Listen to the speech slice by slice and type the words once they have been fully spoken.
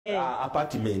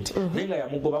apartment nenga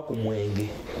yamugoba ku mwenge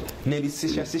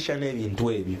nebisisha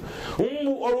n'ebintu ebyo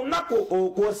olunaku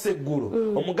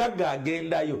okwoseggulu omugagga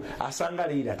agendayo asanga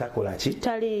Leila takola ki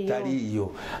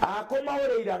taliyo akomawo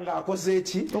Leila ng'akoze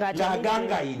eki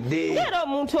ng'agangayidde era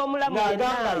omuntu omulamu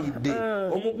ng'agangayidde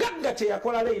omugagga kye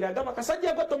yakola Leila agamba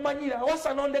kasajja gwe tomanyira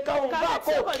wasa nondekawo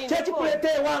nvaako kyekikuleeta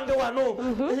ewange wano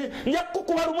nja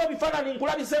kukuba lumu ebifaananyi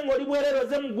nkulabise ng'oli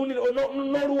bwereroze mugunire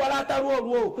n'oluwalaata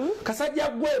lwolwo kasajja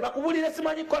gwe bakubulire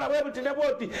simanyi kola bwe buti ne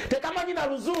bwoti tekamanyi na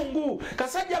luzungu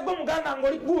kasajja gwe muganda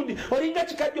ngoli gundi olinga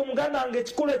kikajjo muganda nge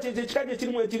kikule kikajjo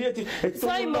kirimu ekiri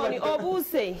Simon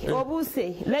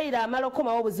obuse Leila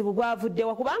amalokoma obuzibu bwavudde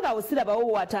wakubanga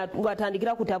osirabawo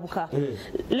watandikira kutabuka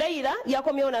Leila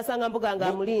yakomyewo nasanga mbuga nga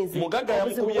amulinzi mugagga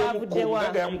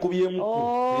yamukubyemu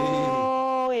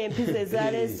empize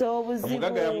zaleese obuzibu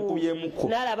mugagga yamukubyemu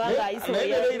nalaba nga ayise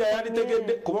Leila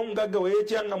yanditegedde kuba mugagga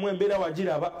weyekyanga embeera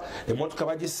wagiraba emotoka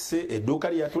bagisse edduuka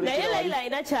lyatulekera naye Leila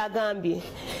ayina kyagambye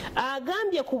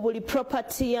agambye ku buli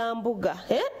property ya mbuga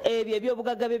ebyo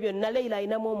ebyobugagga bye byonna Leila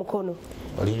ayinamu omukono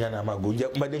olinga n'amagunja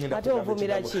mbadde ngenda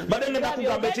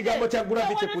kugamba ekigambo kya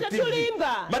gravity ku TV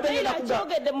Leila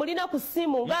kyogedde mulina ku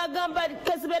simu ng'agamba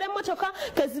kezibeere emmotoka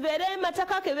kezibeere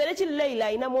emataka kebeere kiri Leila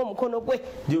ayinamu omukono gwe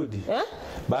Judy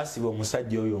basiba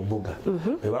omusajja oyo mbuga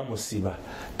bwe bamusiba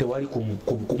tewali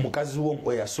ku mukazi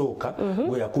wo eyasooka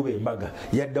we yakuba embaga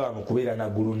yadda wano kubeera na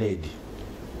gulunedi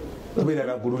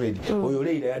oyo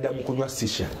Leila yadda mu kunywa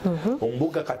sisha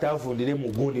ombuga katavundire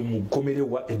mu gundi mu komere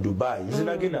wa Dubai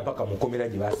zinagenda mpaka mu komera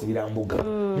gye basibira mbuga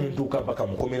nentuuka mpaka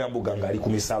mu komera mbuga ngali ku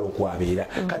misalo kwabeera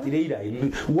kati Leila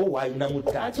wo waina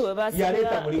mutati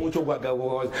yaleta mulimu kyo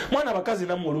gwagawo mwana bakazi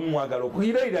namu olumu mwagalo ku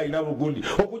Leila alina bugundi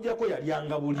okujjako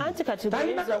yalyanga buli anti kati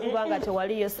guyinza kubanga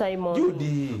tewaliyo Simon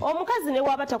Judy omukazi ne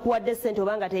wabata kuwadde ssente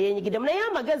obanga teyenyigidde naye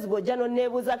amagezi gojja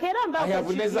nonneebuuza kera mba I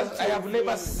have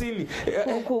never seen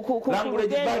language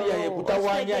barrier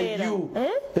yekutawanya you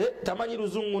tamanyi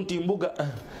luzungu nti mbuga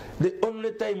the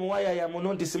only time why I am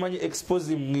not simanyi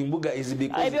exposing mbuga is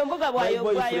because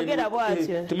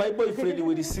my boyfriend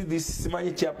will see this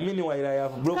simanyi chap meanwhile I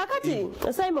have broke kakati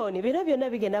Simon bino byonna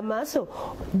bigenda maaso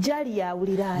jali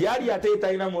yawulira yali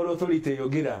ateta ina moral authority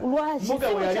yogera mbuga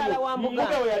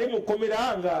we yali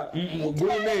mukomera nga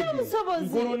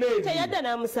gulunedi teyadda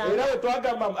namusanga era we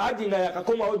twagamba ajinga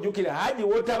yakakoma ojjukira haji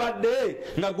wotabadde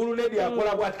nga gulunedi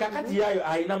akola bwati kakati yayo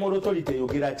aina moral authority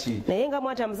yogera ki naye nga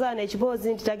mwata muzana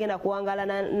ekipozi nti tagenda kuwangala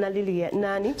na Lilia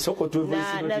nani soko tuwe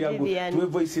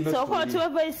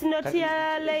voice note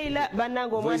ya Leila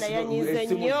banango omwana yanyize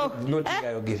nnyo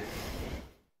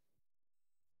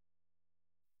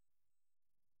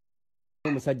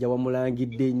omusajja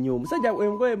wamulangidde nnyo omusajja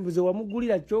engoye mbuze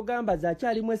wamugulira kyogamba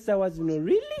zakyalimu essaawa zino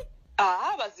really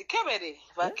bazikebere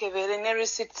bakebere ne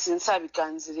receipts nsabika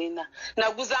nzirina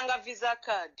naguzanga visa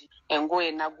card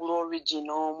engoye nagula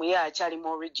original muye akyalimu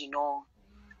original.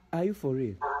 Are you for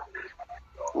real?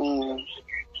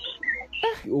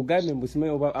 Ugambe mbusime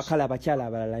oba akala abakyala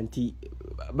abalala nti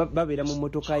babeera mu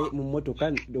motoka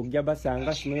okujja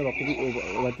basanga simanyi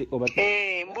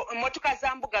bakubi motoka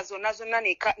za mbuga zonna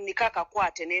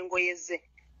nikakakwate n'engoye ze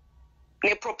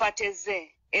ne property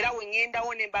ze era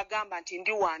wenyendawo ne mbagamba nti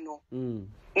ndi wano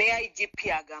ne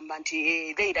IGP agamba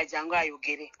nti Leila jangu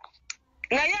ayogere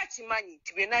naye akimanyi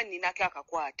nti byonna ninako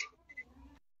akakwate.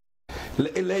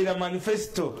 Leila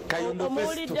manifesto Kayondo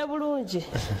omulidde bulungi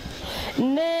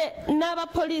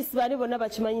n'abapoliisi bali bonna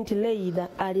bakimanyi nti Leila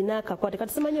alina akakwate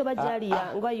kati simanyi oba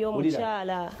jaliya ngwayo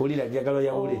omukyala ulira jagalo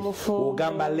ya ule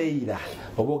ogamba Leila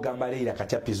oba ogamba Leila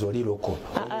kachapizo oliroko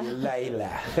Leila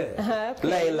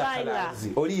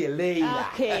kalazi oliye Leila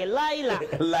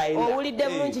owulidde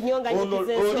bulungi nyonga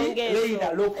nyikize ensonga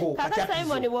Leila loko kaka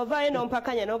Simon bw'ovaayo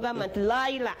n'ompakanya n'ogamba nti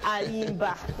Leila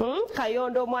alimba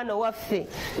Kayondo omwana waffe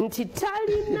nti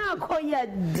talinako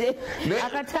yadde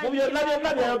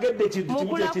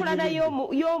mukulakulana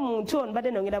y'omuntu ono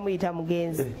badde nongera muyita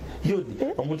mugenzi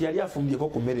omuntu yali afumbyeko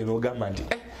ku mmere n'ogamba nti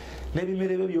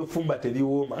n'ebimere byo byofumba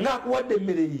tebiwooma ng'akuwadde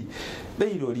emmere yi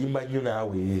Leila olimba nnyo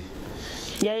naawe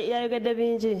yayogedde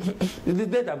bingi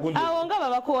awo nga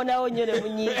babakuwonawo nnyo ne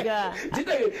munyiiga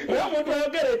omuntu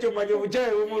ayogera ekyo manyi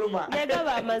obukyayi bumuluma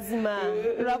yagaba amazima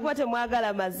lwakuba temwagala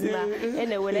amazima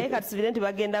enewe naye katusubire nti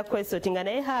bagenda kwesoti nga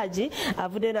naye Haji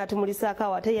avudde n'atumulisaako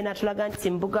awo ate ye n'atulaga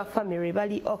nti Mbuga family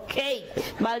bali okay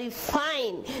bali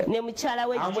fine ne mukyala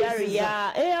we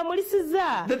Jariya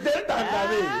amulisiza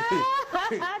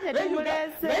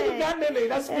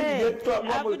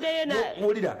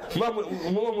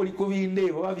muli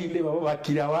kubinde oba binde babo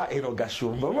bakirawa eno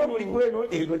gashumba oba muli kweno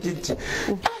eno kiti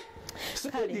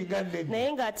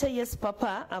naye ng'ate yes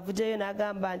papa avuddeyo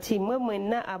n'agamba nti mwe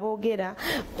mwenna aboogera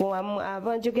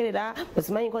abanjogerera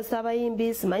bwesimanyi nkozesa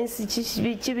abayimbi simanyi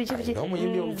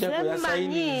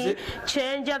kibikibikimanyi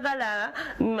kyenjagala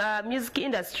music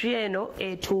industry eno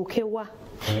etuukewa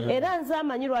era nze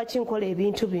amanyi lwaki nkola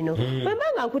ebintu bino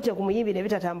bwembanga nkutte ku muyimbi ne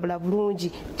bitatambula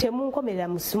bulungi temunkomerera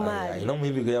musumaali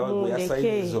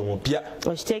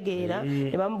okitegeera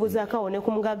ne bamubuuzaako awo ne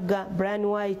ku mugagga Brian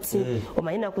White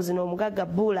omanyi naku zino omugagga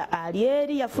Bula ali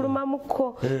eri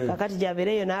yafulumamukko kakati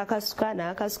gyabeereyo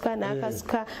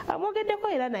n'akasuka amwogeddeko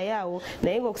era naye awo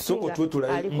naye ngaokusinga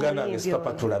ali ku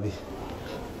muyimbi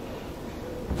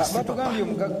batugambye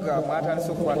omugagga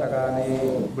mwatandise okukwatagana ne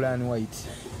Brian White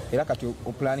era kati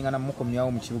opulaninga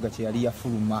namukomyawo mu kibuga kye yali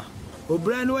yafuluma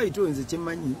Brian White nze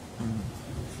kyemmanyi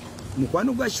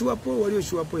mukwano gwa Shuapo waliyo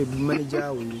Shuapo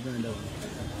manager we Uganda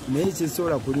naye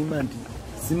kyesobola kulima nti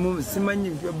simanyi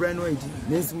bya Brian White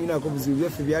nensimwinako buzibu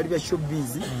byaffe byali bya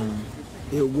showbiz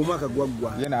ogwomwaka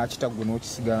gwaggwa yena akitagwe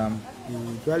n'okisigalamu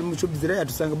twali mu showbiz era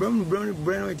yatusanga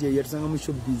Brian White yatusanga mu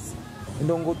showbiz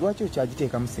ndongo lwaki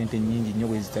okyagiteekamu sente nnyingi nnyo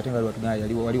bweziti ate nga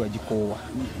lwatugana wali wagikoowa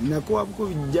nakoowa buko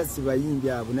bijasi bayimbi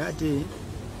abo naye ate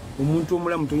omuntu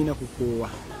omulamu tolina kukoowa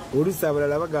oluusi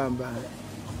abalala bagamba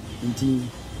nti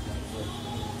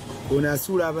ono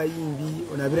asuula abayimbi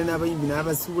ono abeera n'abayimbi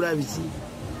n'abasuula biki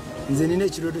nze nina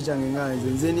ekirooto kyange nga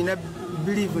nze nina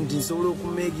believe nti nsobola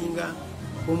okumeekinga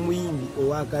omuyimbi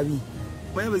owakabi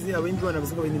manyi abayimbi bana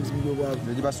basinga balina emizimu gy'obwavu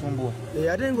egibasumbuwa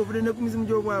ate ng'ovudde ne ku mizimu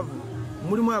gy'obwavu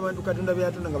mulimu abantu Katonda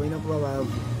byatonda nga balina kuba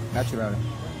baavu natural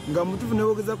nga mutufu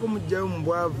newogezako mujjayo mu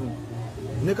bwavu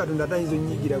ne Katonda atayinza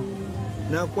onnyigira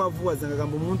nakwavuwaza nga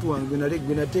gamba omuntu wange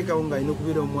gwe nateekawo ng'alina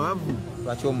okubeera omwavu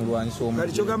lwaki omulwanyisa omu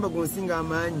kati kyogamba gonsinga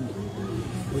amaanyi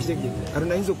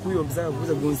Katonda ayinza okukuyompesa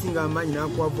akakubuza gonsinga amaanyi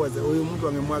nakwavuwaza oyo omuntu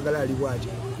wange mwagala ali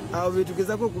bw'atyo abo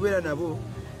betugezako okubeera nabo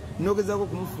nogezako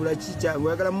okumufuula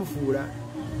oyagala mufuula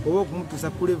oba okumutuusa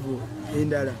ku levo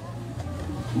endala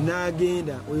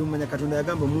n'agenda oyo manya Katonda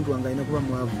yagamba omuntu wange alina kuba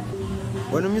mwavu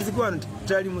wano music wano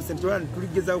tali mu sente wano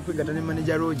tuligezaako kwegatta ne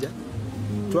manager Roger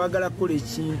twagala kukola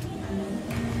ekintu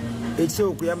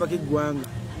ekisobola okuyambako eggwanga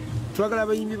twagala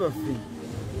abayimbi baffe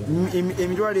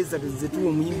emitwalo 3 zetuwa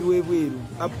omuyimbi w'ebweru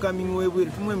upcoming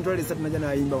w'ebweru tumuwa emitwalo 3 najja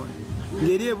n'ayimba wano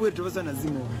ngeri ebweru tebasa na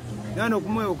zimo nana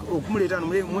okumuleeta wano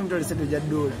muwa emitwalo 3 egya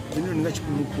 $1 zinino ninga 10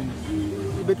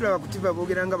 betulaba ku TV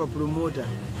boogera nga bapromota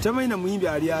tamanyi na muyimbi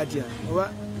ali atya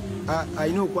oba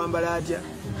alina okwambala atya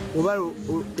oba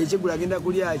ekyegula agenda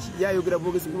kulyaki yayogera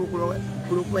bwogezi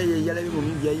kuba yalabe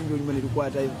muyimbi yayimbi olima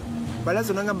netukwatayo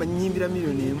balaso nagamba nyimbira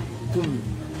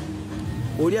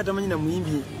 $1,1000,000 oli atamanyi na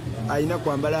muyimbi alina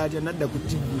kwambala atya nadda ku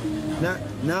TV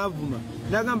navuma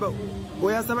nagamba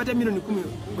oyasaba atya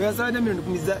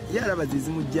 $10,000 yalaba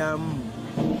zezimujjamu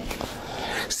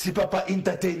si papa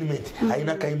entertainment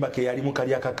aina kaimba ke yali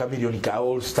mukali aka kamilioni ka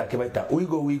all star ke baita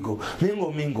wigo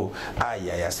mingo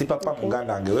ayaya si papa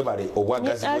muganda nge webale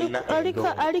obwagazi boina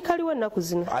ali kaliwa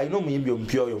nakuzina aino muyimbi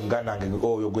ompyo oyo muganda nge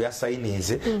oyo go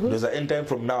yasainize doza end time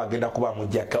from now agenda kuba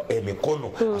mujjaka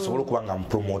emikono asobola kubanga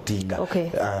mpromotinga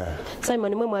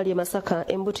Simon mwe mwali Masaka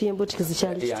embuti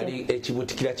kizichali yali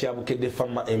ekibutikira kyabukedde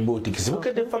fama embuti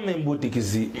kizibukedde fama embuti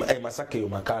kizi Masaka yo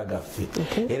makaga fi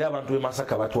era abantu be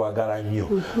Masaka batwagala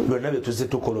nnyo byonna byetuze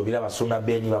tukola biraba basona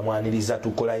benyi bamwaniriza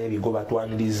tukolayo ebigo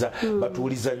batwaniriza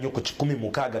batuuliza nnyo ku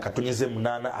 16 katonyeze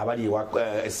 8 abali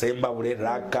esemba bule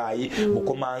Rakai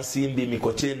Bukoma Nsimbi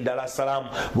Mikoche Ndala Salamu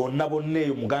bonna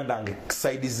eyo muganda nge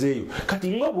side zeyo kati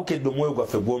ngobukedde omwoyo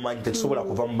gwaffe gwomanyi tetusobola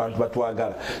kuva mu bantu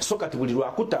batwagala so kati buli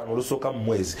lwakutaano olusoka mu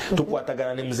mwezi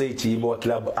tukwatagana ne muzeyi kiyimba wa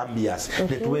club ambiance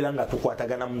ne tubeera nga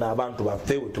tukwatagana mu n'abantu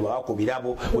baffe we tubawa ku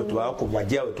birabo we tubawa ku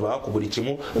majja we tubawa ku buli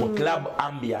kimu mu club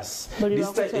ambiance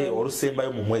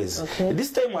olusembayo mu mwezi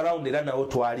this time around era nawo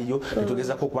twaliyo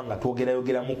netugezako kubanga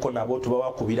twogerayogera muko nabo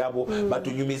tubawa ku birabo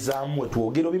batunyumizaamu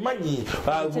twogera obimanyi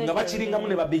nga bakiringamu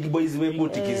ne ba big boys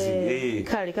b'embutikizi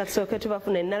kale katsoke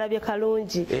tubafuna enalabye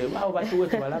kalungi bawo batuwe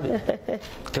tubalabe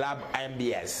club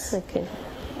ambiance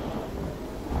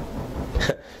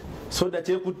so da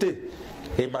kyekutte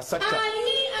Masaka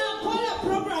ani akola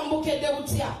program bukedde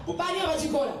butya bani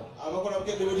abakikola abakola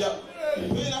bukedde butya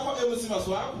bina ko MC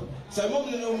Maswa Simon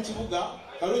munene omukibuga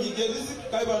kalungi jezisi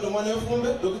kaibando mwana wefumbe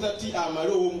Dr. T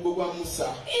amalo wo mugogwa Musa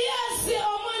yes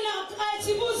omwana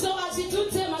akibuzo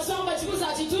akitutte Masonga kibuzo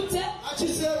akitutte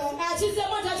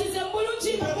akizemo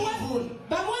bulungi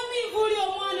bamwami vuli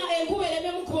omwana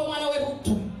enkubeleme mukuba omwana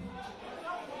webuttu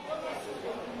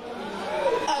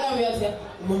Anawiyatya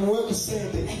mumuwe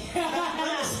kusente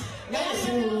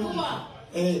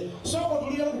soko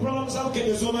tulira ku program za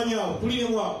bukedde zomanyawo tulire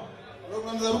mwa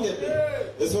program za bukedde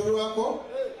ezoberwako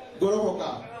golokoka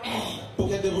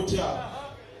bukedde butya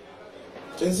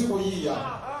ensigo yiiya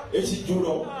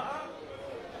ekijjulo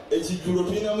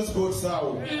tulinamu sports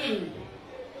awo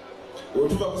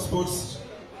otuva ku sports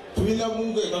tulina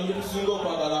mungu ekambi tusinga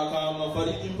okwagala akaama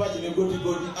fali impagi ne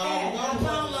godigodi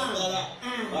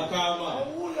akaama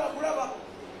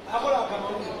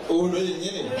ono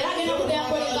yennyene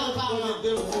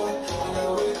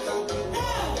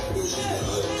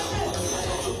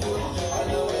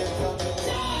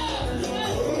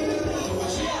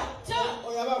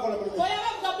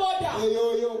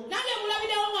nange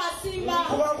mulabirewo ng'asimba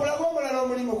kubangulako omulala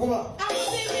omulimu kuba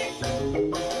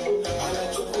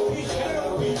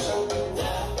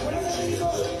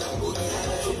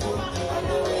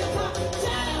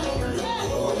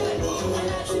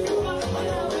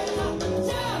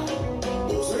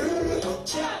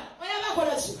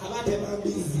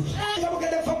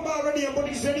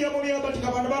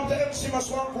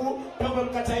maswanku namba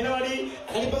mkataina wali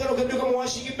alipagala ukendeka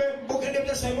mwashikipe bukende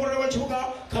mta saimura wa chuka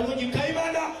kalunji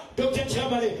kaimanda Dr.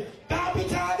 Chamale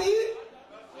kapitali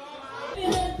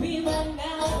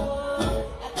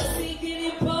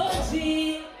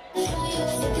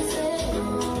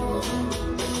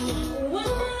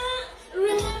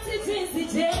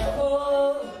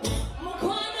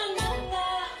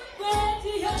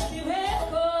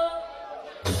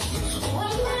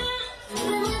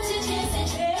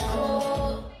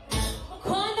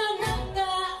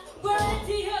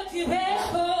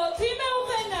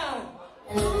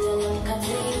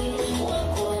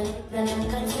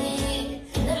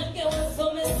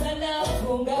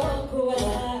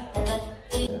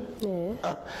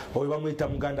oyo bamuyita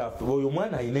muganda waffe oyo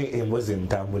omwana alina embozi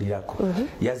emutambulirako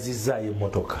yazizaayo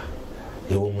emmotoka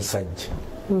ew'omusajja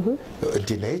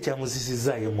nti naye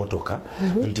kyamuzisizaayo emmotoka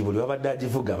nti buli wabadde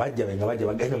agivuga bajja benga bajja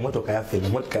bagenda emmotoka yaffe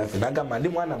n'agamba ndi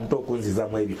mwana muto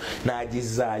okunzizamu ebyo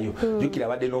n'agizaayo jjukira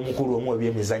abadde n'omukulu omu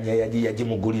ebyemizannya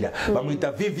yagimugulira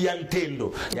bamuyita Vivian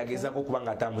Tendo yagezaako okuba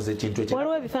nga atambuza ekintu ekyo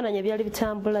waliwo ebifaananyi ebyali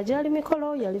bitambula gyali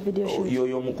mikolo yali video shoot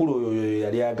oyo omukulu oyo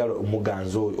yali ayagala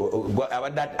omuganzo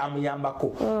abadde amuyambako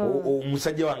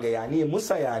omusajja wange yaani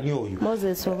Musa yaani oyo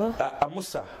Moses oba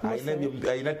Musa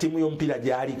alina ttiimu y'omupiira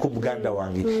gy'aliko muganda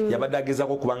wange yabadde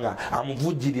agezaako okuba nga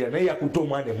amuvujjirira naye yakuta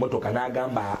omwana emmotoka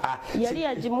n'agamba yali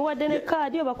yagimuwadde ne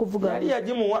kaadi oba kuvuga yali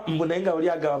yagimuwa naye nga oli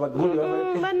agaba baguli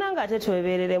bannanga ate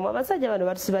twebereremu abasajja bano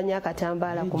batusibanya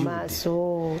akatambaala ku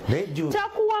maaso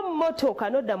takuwa mmotoka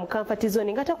nodda mu comfort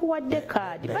zone nga takuwadde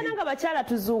kaadi bannanga bakyala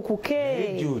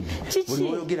tuzuukuke buli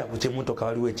oyogera ku kyemmotoka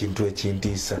waliwo ekintu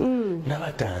ekintiisa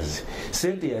n'abatanzi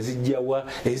sente yazijjawa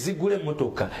ezigula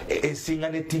emmotoka esinga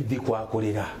ne TV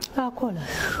kwakolera akola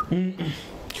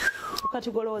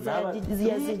kati golowooza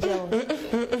yazijjawo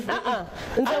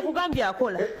nze okugambye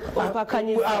akola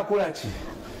opakanyiza akola ki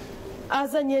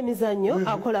azanya emizannyo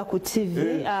akola ku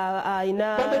TV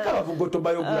ayina babeka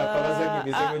bavugotobayogulafa bazanya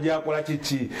emizannyo gyakola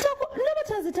kiki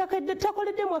n'abatanzi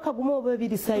takoledde mwaka gumu oba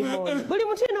ebiri Simon buli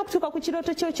muntu yina okutuuka ku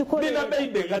kirooto kyokikolera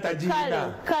beibe nga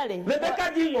tagiyina kale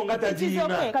Rebeka Jingo nga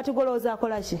tagiyina kati golowooza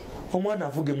akola ki omwana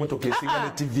avuga emmotoka esinga ne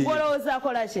TV golowooza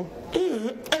akola ki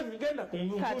genda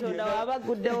katonda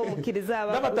wabaguddewo mukkiriza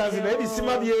n'abatanzi naye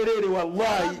ebisima byereere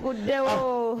wallahi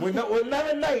baguddewo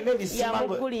wenna ebisima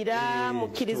yamugulira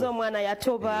mukkiriza omwana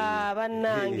yatoba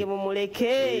bannange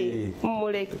mumuleke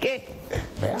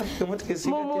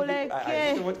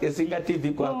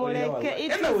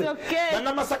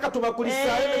bannamasaka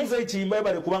tubakulisaayo ne muzeyi kiyimba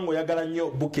ebale kubanga oyagala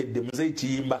nnyo bukedde muzeyi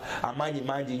kiyimba amaanyi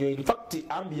mangi nnyo infact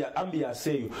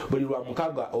ambiance eyo buli lwa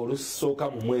mukaaga olusooka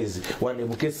mu mwezi wane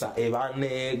bukesa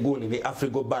ebane guni ne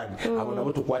Afrigo band abo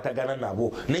nabo tukwatagana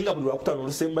nabo naye nga buli lwakutaano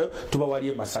olusembayo tuba wali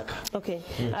e Masaka.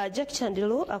 Jack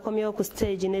Chandilu akomyewo ku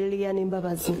stage ne Lilian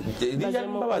Mbabazi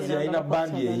alina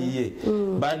bandi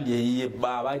eyiye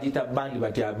bagiyita bandi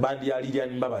batya bandi ya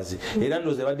Lilian Mbabazi era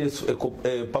ndoze badde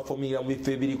performingira mu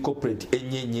bifo ebiri corporate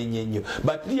ennyo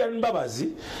but Lilian Mbabazi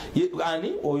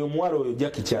ani oyo muwala oyo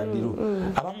Jack Chandilu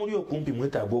abamuli okumpi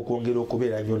mwetaaga okwongera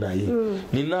okubeera nnyo naye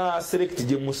nina select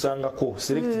gye musangako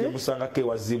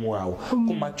ewazimu awo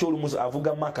ku macho olumu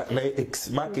avuga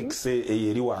Mark X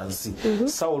eri wansi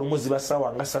sawa olumu ziba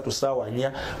sawa nga 3 sawa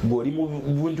 4 bw'oli mu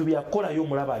bintu byakolayo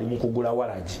omulaba ali mu kugula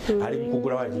walagi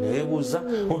neyebuuza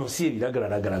ono si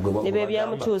ebiragalalagala gwe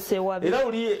byamutuuse wabi era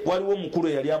waliwo omukulu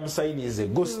eyali amusayinize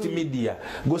Ghost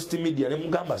Media ne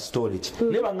mugamba story ki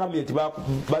ne bangambye nti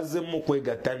bazzemu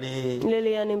kwegatta ne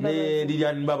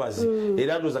Lilian Mbabazi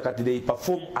era ndooza kati they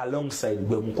perform alongside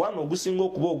gwe mukwano ogusinga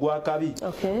okuba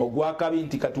ogwakabi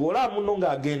nti kati olaba muno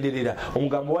ng'agenderera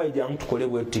omugambo waye jangu tukole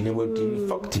bwetuti ne bwetuti in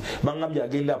fact bangambye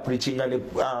agenda preachinga ne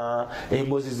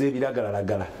emboozi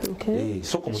z'ebiragalalagala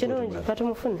kirungi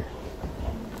katumufune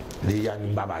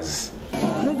Lilian Mbabazi.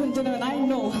 Ladies and gentlemen, I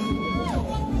know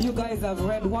you guys have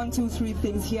read 1, 2, 3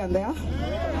 things here and there.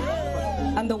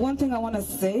 And the one thing I want to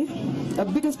say, the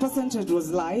biggest percentage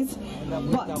was lies,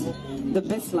 but the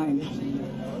best line,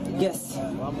 yes,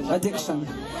 addiction.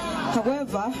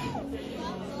 However,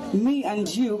 me and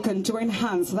you can join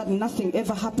hands so that nothing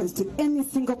ever happens to any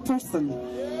single person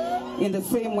in the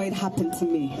same way it happened to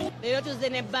me.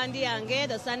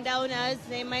 The Sundowners,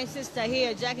 my sister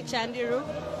here, Jackie Chandiru,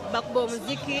 Bakubo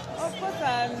Muziki. Of course,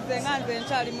 I'm in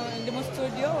the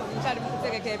studio,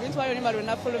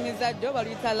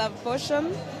 I'm Love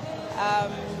Potion,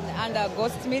 and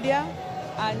Ghost Media,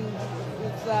 and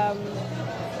it's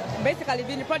basically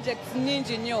been projects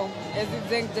ninja nyo as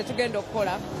the tugendo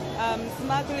kola.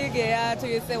 Smartly gear to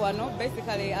you say one,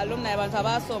 basically alumni abantu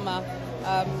abasoma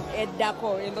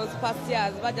edako in those past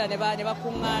years baja never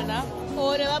kungana.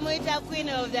 Oh, the Wamuita Queen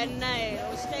of the Nile.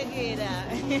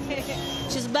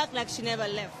 She's back like she never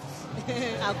left.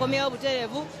 I come here to tell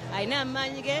you, I know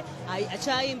Manige, I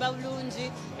try in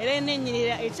Babulunji,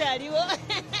 Eleni, I tell you.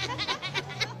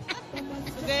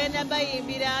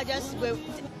 Just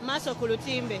Maso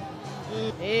Kulutimbe.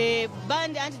 A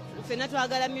band and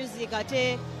Fenatuagala music at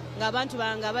Gabantu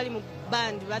and Gabali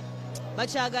band, but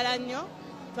Bachagalanyo,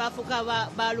 Pafuka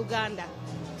Baluganda.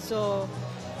 So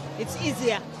it's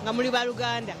easier. Ngamuli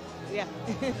Baluganda. Yeah.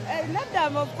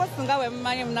 Labda of course ngawe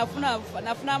mmanyi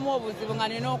nafuna mu obuzibu nga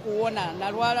nina okuwona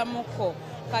nalwala muko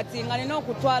kati nga nina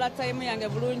okutwala time yange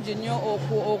bulungi nnyo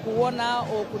okuwona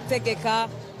okutegeka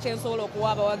kyensobola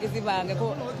okuwa abawagizi bange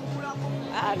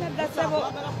nedda ssebo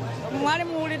mwali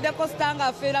muwuliddeko sitanga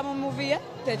afiira mu muvi ye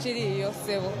tekiriiyo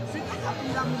ssebo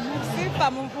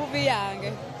sifa mu muvi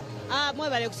yange.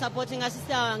 Mwebale kusupportinga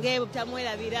sister wange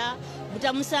butamwerabira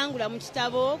butamusangula mu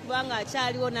kitabo kubanga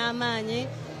akyaliwo n'amaanyi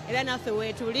era naffe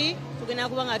weetuli tugenda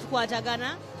kuba nga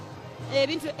tukwatagana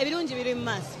ebintu ebirungi biri mu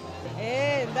maaso.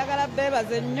 Ndagala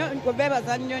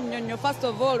beebaza nnyo first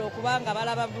of all okubanga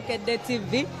balaba Bukedde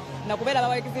TV nakubeera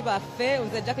abawagizi baffe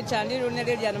nze Jackie Chandiru ne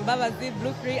Lilian Mbabazi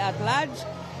Blue Free at Large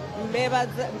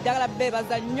ndagala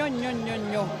beebaza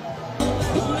nnyo.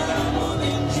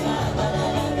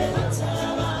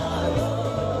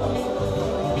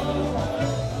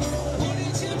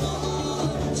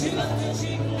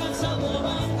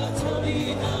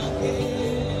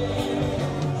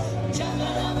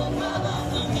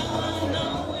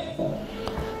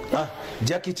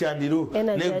 Jackie Chandiru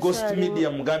ne Ghost Media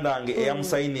muganda wange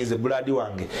eyamusayinize buladi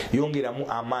wange yongeramu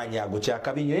amaanyi ago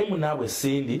kyakabinyo yemu naabwe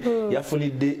Sindi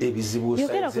yafunidde ebizibu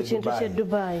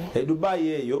Dubai. Dubai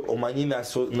eyo omanyina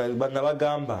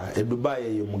nabagamba Dubai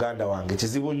eyo muganda wange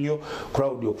kizibu nnyo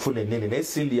crowd okufuna enene naye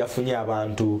Sindi yafunye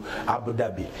abantu Abu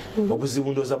Dhabi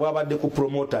obuzibu ndoza bwabadde ku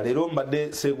promoter lero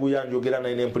mbadde seguya njogera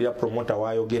naye n'empulira promoter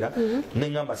wayogera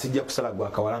nengamba sijja kusala gwa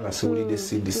kawalanga siwulidde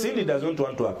Sindi doesn't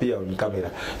want to appear on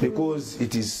camera because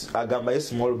it is agamba a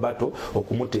small battle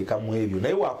okumuteeka mu ebyo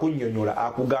naye wakunnyonnyola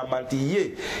akugamba nti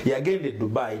ye yagende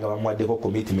Dubai nga bamwaddeko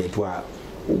commitment wa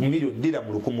milioni dira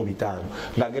mu 1500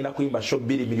 ngagenda kuyimba show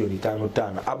 2 milioni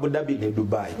 5 Abu Dhabi ne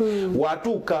Dubai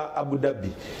watuuka Abu Dhabi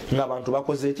nga abantu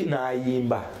bakoze eki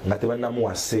n'ayimba nga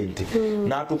tebanamuwa sente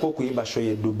n'atuuka okuyimba show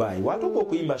ye Dubai watuuka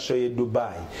okuyimba show ye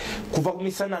Dubai kuva ku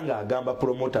misana nga agamba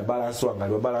promoter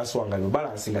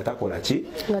balance nga takola ki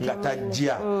nga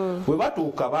tajja we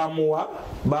batuuka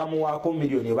bamuwaako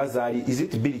milioni bazaali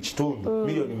izit 2 kitundu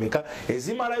milioni meka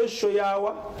ezimalayo show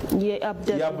yawa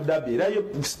ya Abu Dhabi era yo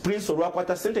Prince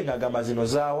olwakwata sente nga agamba zino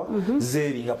zaawa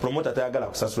zeri nga promoter tayagala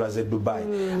kusasula ze Dubai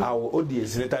awo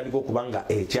audience netandika okubanga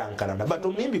ekyankalana but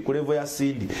omuyimbi ku level ya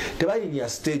Sindi tebayinya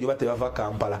stage oba tebava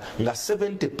Kampala nga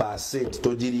 70%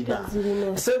 togirina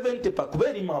 70%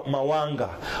 kuberi mawanga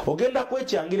ogenda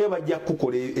kwekyangira bajja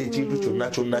kukola ekintu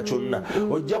kyonna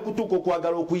ojja kutuuka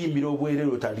okwagala okuyimbira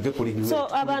obwerere otandike kulingira so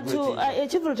abantu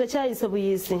ekivulu tekyayise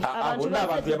buyisi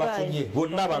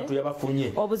bonna abantu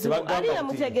yabafunye ali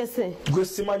yamutegese gwe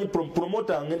simanyi promoter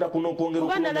ngenda kuno kwongera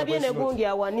okubana nabye ne gundi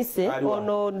awanise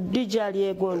ono DJ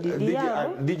alyegundi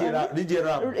DJ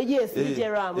Ram yes DJ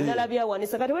Ram ndalabya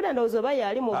awanise kati wenda ndozo baya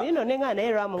ali mu bino nenga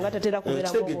naye Ram ngatatera kubera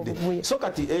ngo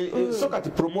so kati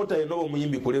promoter eno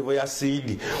omuyimbi ku level ya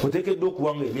Sindi otekedde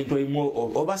okuwanga ebintu ebimu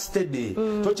oversteady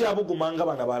tokyabugumanga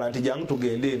bana balanti jangu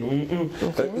tugende eno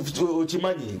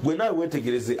okimanyi gwe nawe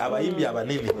wetegereze abayimbi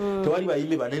abanene tewali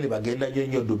bayimbi banene bagenda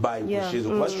nnyo Dubai kushizo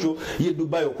kubasho ye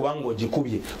Dubai okubanga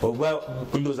ogikubye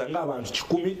ndoza ng'abantu 10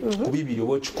 ku 2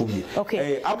 oba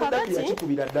 10 Abu Dhabi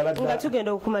yakikubira ddala nga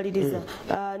tugenda okumaliriza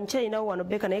nkyayinawo wano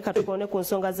Beka naye katukone ku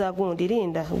nsonga za gundi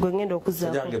linda gwe ngenda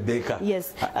okuzaako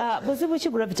yes buzibu ki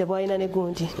Gravity bwalina ne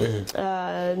gundi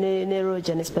ne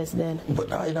Roger ne Spice Diana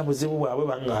balina buzibu bwabwe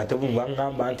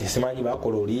bangamba nti simanyi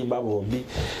bakola oluyimba bombi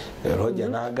Roger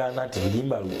n'agaana nti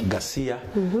oluyimba gasiya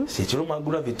sikiruma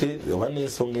Gravity oba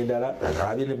n'ensonga endala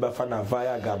alabye ne Bafana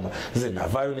avaayo agamba nze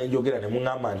navaayo nenjogera ne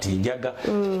muŋŋamba nti njaga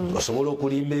osobola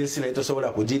okulimba ensi naye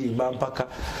tosobola kugirimba mpaka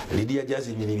Lydia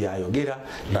Jasmine byayogera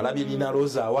nalabye nina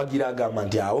Rosa awagira agamba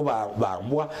nti awo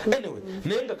bambwa anyway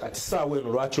naye nga kati saawa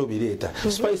eno lwaki obireeta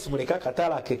Spice muleka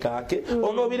akatala ke kaake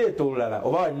onoobireeta olulala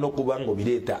oba walina okuba nga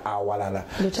obireeta awalala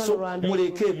so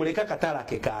muleka akatala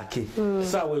ke kaake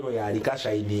saawa eno yalika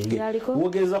shininge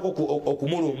wogezako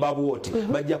okumulumba bwoti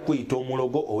bajja kuyita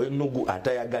omulogo ow'ennugu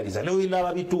atayagaliza naye olina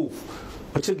ababituufu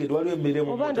Ochegedwa waliwo embeera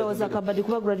mu oba ndowooza Kabadi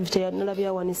kuba Gravity nalabye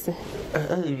awanise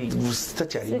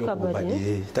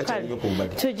takyaliyo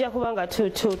kumbadde tujja kubanga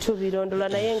tubirondola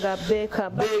naye nga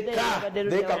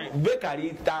Beka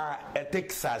ali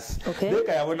Texas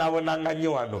Beka yabonabonanga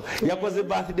nnyo wano yakoze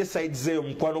birthday sides eyo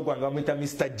mukwano gwange bamwita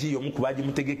Mr. G omu ku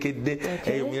bagimutegekedde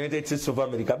eyo mu United States of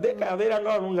America Beka yabeeranga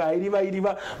wano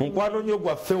ng'ayiribayiriba mukwano nnyo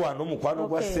gwaffe wano mukwano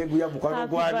gwa Seguya mukwano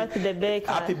gwani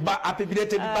happy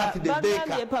belated birthday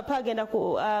Beka papa agenda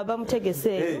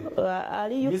bamutegese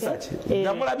ali UK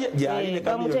namulabye gyali ne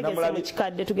kamera namulabye mu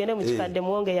kikadde tugende mu kikadde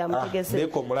muwonge yamutegese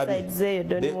sides eyo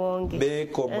Doni Muwonge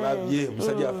Beko mulabye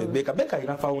musajja waffe Beka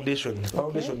ina foundation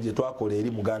gye twakola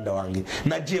eri muganda wange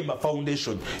na Jemba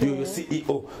Foundation yoyo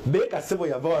CEO Beka sebo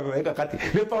yava wano naye kati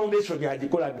ne foundation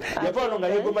yagikola yava wano nga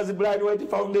yegomazi Brian White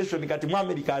Foundation kati mu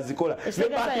America azikola ne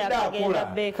bakida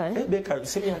Beka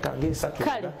senya kange 3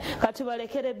 kale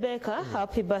katubalekere Beka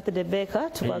happy birthday Beka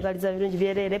tubagaliza birungi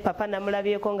byerere papa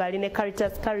namulabyeko nga ali ne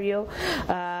Caritas Cario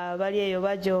bali eyo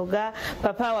bajoga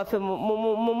papa waffe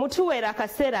mu mutuwera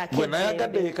akaseera ke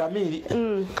nayagadde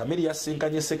Kamili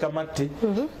yasinkanye Sekamatte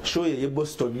show ye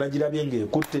Boston nagirabye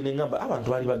ng'ekutte n'engamba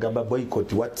abantu bali bagamba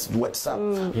boycott WhatsApp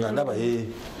nga ndaba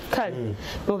kale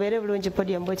mubeere bulungi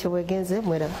podium bwekyo bwegenze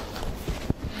mweraba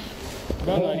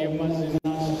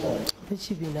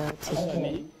ekibina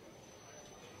ati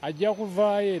ajja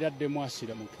kuvaayo era addemu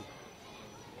asiramuke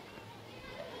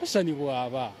Hasani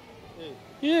bwaba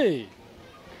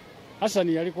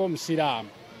Hasani yaliko omusiraamu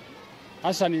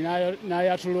Hasani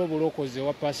n'ayatula obulokozi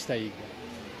wa Pastor Iga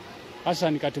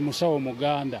Hasani kati musawo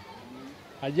Muganda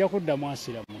ajja kuddamu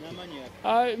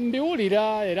asiramuke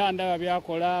mbiwulira era ndaba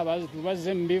byakola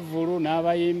bazze mu bivvulu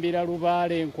n'abayimbira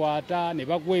Lubaale Nkwata ne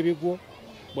bagwa ebigwo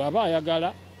bw'aba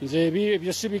ayagala nze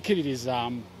ebyo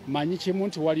sibikiririzaamu manyi kimu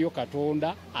nti waliyo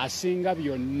Katonda asinga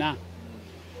byonna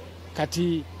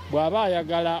kati bw'aba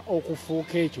ayagala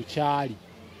okufuuka ekyo kyali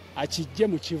akijje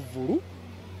mu kivvulu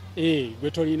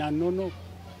gwe tolina nnono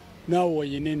naawe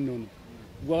oyina ennono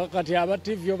kati aba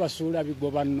TV basuula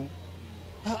bigwo banno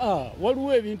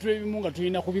waliwo ebintu ebimu nga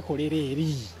tulina kubikolera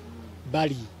eri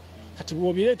bali kati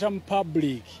bw'obireeta mu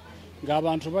public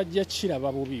ng'abantu bajja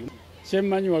kiraba bubi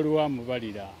kyemmanyi waliwo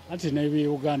amubalira ati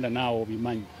n'ebye-Uganda naawe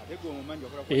obimanyi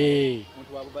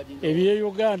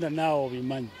ebye-Uganda naawe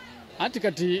obimanyi anti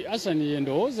kati Hasani ye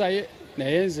ndowooza ye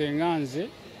naye nze nga nze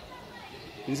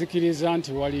nzikiriza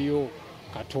nti waliyo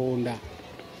Katonda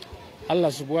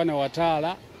Allah subhanahu wa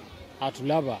taala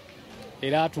atulaba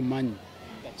era atumanyi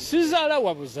sizaala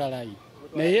wabuzalayi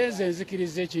naye nze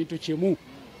nzikiriza ekintu kimu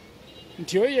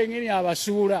nti oyo yengeri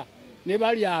abasuula ne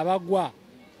bali abagwa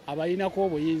abayinako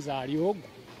obuyinza ali ogwo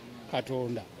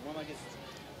Katonda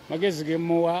magezi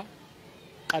gemuwa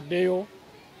addeyo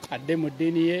adde mu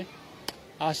ddiini ye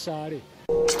asaale